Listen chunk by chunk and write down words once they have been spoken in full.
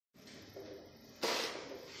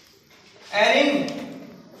A ring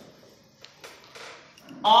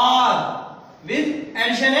R with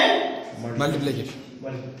addition and multiplication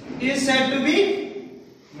is said to be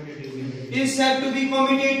commutative. Is said to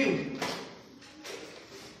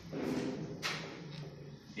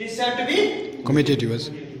be commutative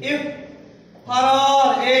if for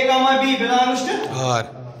all A comma B belongs to R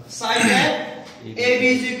such that AB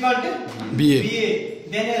is equal to BA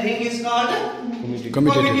then a ring is called commutative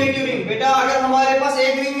commutative ring. बेटा अगर हमारे पास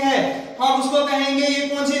एक ring है हम उसको कहेंगे ये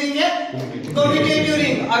कौन सी रिंग है commutative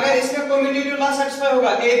ring. अगर इसमें commutative लॉ सेटिस्फाई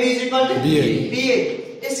होगा AB is equal to BA.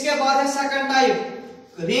 इसके बाद है second type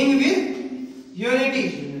ring with unity.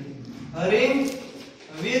 ring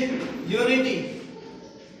with unity.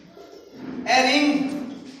 A ring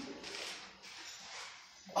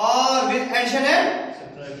or with addition and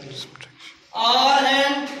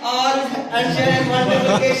addition and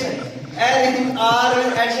multiplication. A ring or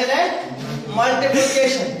with addition and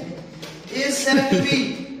multiplication is said to be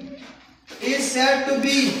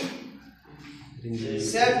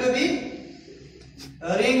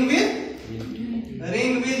a ring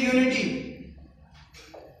with unity.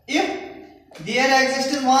 If there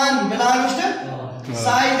exists one belongs to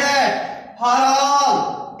such that for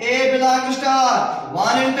all A belongs to R,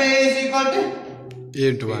 1 into A is equal to A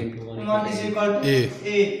into 1 is equal to A.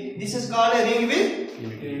 This is called a ring with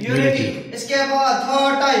unity. इसके बाद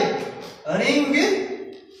third type ring with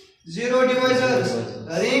zero divisors.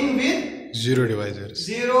 Ring with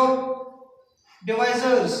zero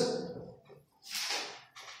divisors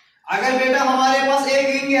अगर बेटा हमारे पास एक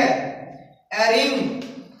ring है a ring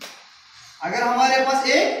अगर हमारे पास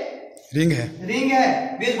एक रिंग है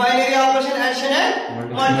with binary operation addition and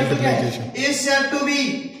multiplication is said to be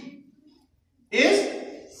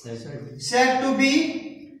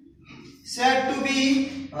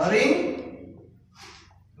a ring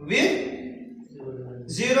with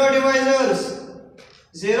zero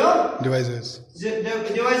divisors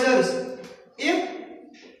if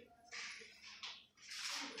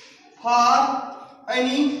for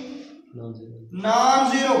any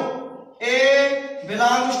non-zero A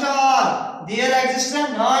belongs to R, there exists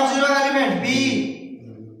a non-zero element B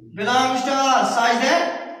belongs to R such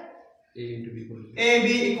that A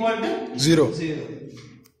B equal to 0.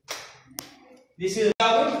 This is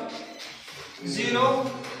our zero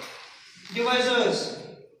divisors.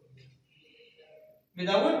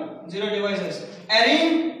 Without zero divisors, a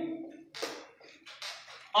ring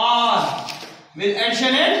R with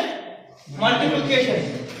addition and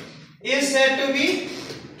multiplication is said to be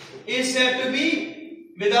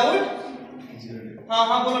without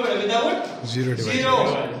without Zero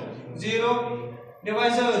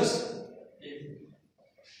divisors.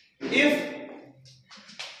 If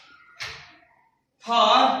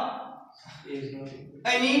for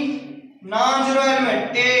any non-zero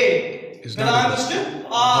element A belongs to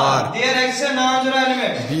R, there exists a non-zero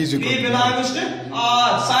element B belongs to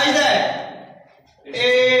R such that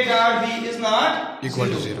A dot B is not equal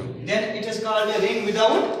to 0, then it is called a ring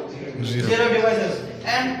without zero divisors.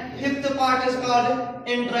 And fifth part is called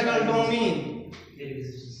integral domain.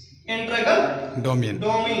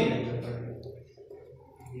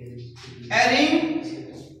 A ring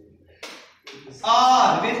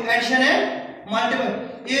R with addition and multiplication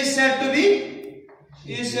is said to be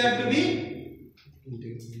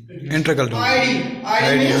integral domain.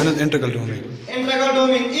 ID means integral domain. Integral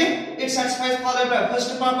domain if it satisfies following by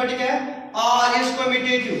first property क्या है R is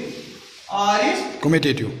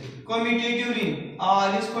commutative ring.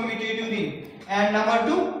 R is commutative ring. And number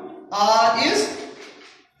 2 R is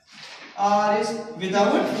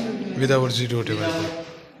without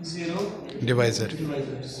zero divisor.